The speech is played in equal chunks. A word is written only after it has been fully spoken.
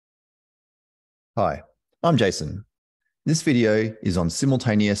Hi, I'm Jason. This video is on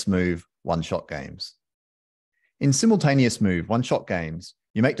simultaneous-move one-shot games. In simultaneous-move one-shot games,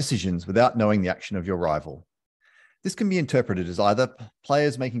 you make decisions without knowing the action of your rival. This can be interpreted as either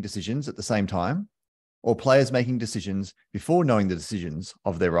players making decisions at the same time or players making decisions before knowing the decisions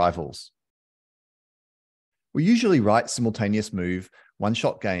of their rivals. We usually write simultaneous-move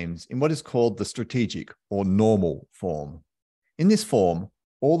one-shot games in what is called the strategic or normal form. In this form,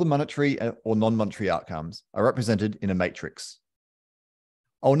 all the monetary or non-monetary outcomes are represented in a matrix.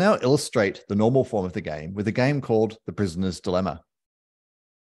 I'll now illustrate the normal form of the game with a game called the Prisoner's Dilemma.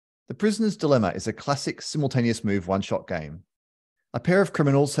 The Prisoner's Dilemma is a classic simultaneous-move one-shot game. A pair of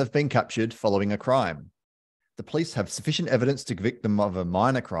criminals have been captured following a crime. The police have sufficient evidence to convict them of a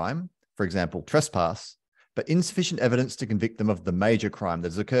minor crime, for example, trespass, but insufficient evidence to convict them of the major crime that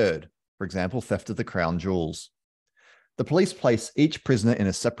has occurred, for example, theft of the crown jewels. The police place each prisoner in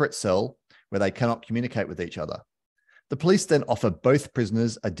a separate cell where they cannot communicate with each other. The police then offer both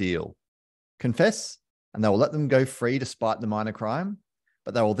prisoners a deal. Confess, and they will let them go free despite the minor crime,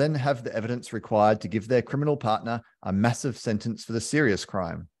 but they will then have the evidence required to give their criminal partner a massive sentence for the serious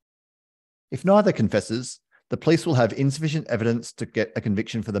crime. If neither confesses, the police will have insufficient evidence to get a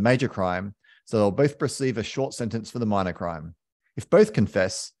conviction for the major crime, so they'll both receive a short sentence for the minor crime. If both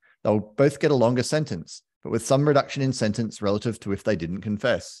confess, they'll both get a longer sentence, but with some reduction in sentence relative to if they didn't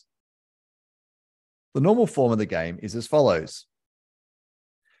confess. The normal form of the game is as follows.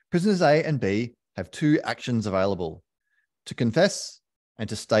 Prisoners A and B have two actions available: to confess and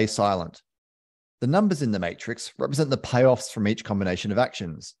to stay silent. The numbers in the matrix represent the payoffs from each combination of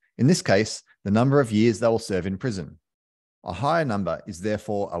actions. In this case, the number of years they will serve in prison. A higher number is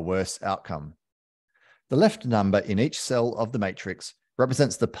therefore a worse outcome. The left number in each cell of the matrix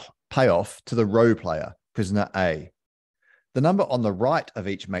represents the payoff to the row player, prisoner A. The number on the right of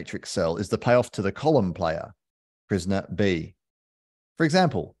each matrix cell is the payoff to the column player, prisoner B. For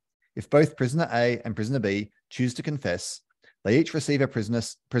example, if both prisoner A and prisoner B choose to confess, they each receive a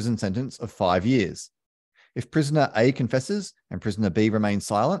prison sentence of 5 years. If prisoner A confesses and prisoner B remains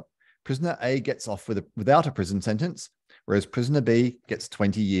silent, prisoner A gets off without a prison sentence, whereas prisoner B gets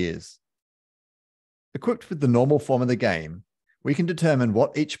 20 years. Equipped with the normal form of the game, we can determine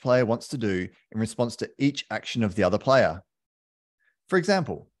what each player wants to do in response to each action of the other player. For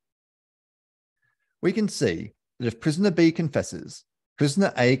example, we can see that if prisoner B confesses,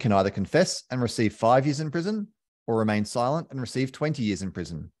 prisoner A can either confess and receive 5 years in prison or remain silent and receive 20 years in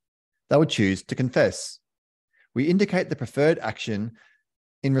prison. They would choose to confess. We indicate the preferred action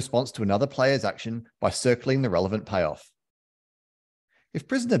in response to another player's action by circling the relevant payoff. If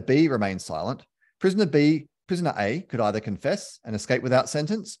prisoner B remains silent, prisoner A could either confess and escape without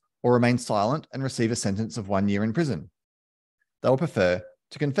sentence or remain silent and receive a sentence of 1 year in prison. They will prefer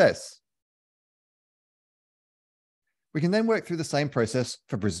to confess. We can then work through the same process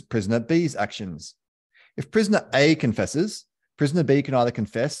for prisoner B's actions. If prisoner A confesses, prisoner B can either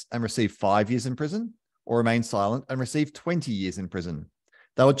confess and receive 5 years in prison or remain silent and receive 20 years in prison.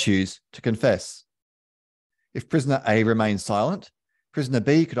 They will choose to confess. If prisoner A remains silent, prisoner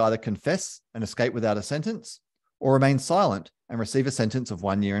B could either confess and escape without a sentence or remain silent and receive a sentence of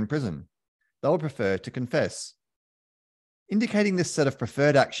 1 year in prison. They will prefer to confess. Indicating this set of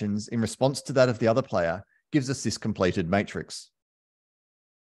preferred actions in response to that of the other player gives us this completed matrix.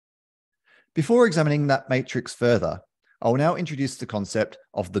 Before examining that matrix further, I will now introduce the concept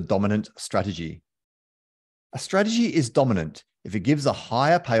of the dominant strategy. A strategy is dominant if it gives a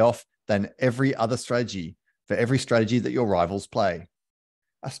higher payoff than every other strategy for every strategy that your rivals play.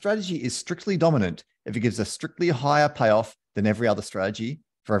 A strategy is strictly dominant if it gives a strictly higher payoff than every other strategy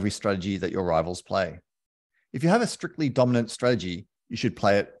for every strategy that your rivals play. If you have a strictly dominant strategy, you should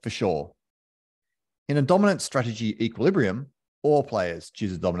play it for sure. In a dominant strategy equilibrium, all players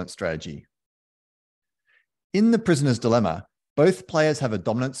choose a dominant strategy. In the prisoner's dilemma, both players have a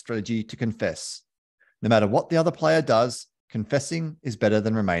dominant strategy to confess. No matter what the other player does, confessing is better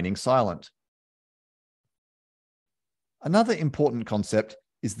than remaining silent. Another important concept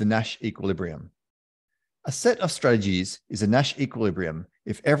is the Nash equilibrium. A set of strategies is a Nash equilibrium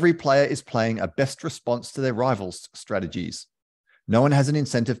if every player is playing a best response to their rivals' strategies. No one has an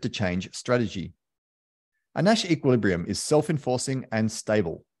incentive to change strategy. A Nash equilibrium is self-enforcing and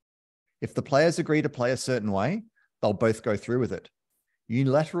stable. If the players agree to play a certain way, they'll both go through with it.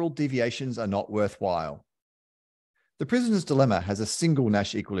 Unilateral deviations are not worthwhile. The prisoner's dilemma has a single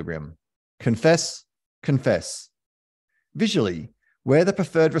Nash equilibrium. Confess, confess. Visually, where the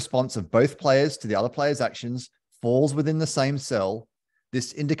preferred response of both players to the other player's actions falls within the same cell,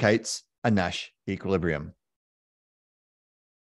 this indicates a Nash equilibrium.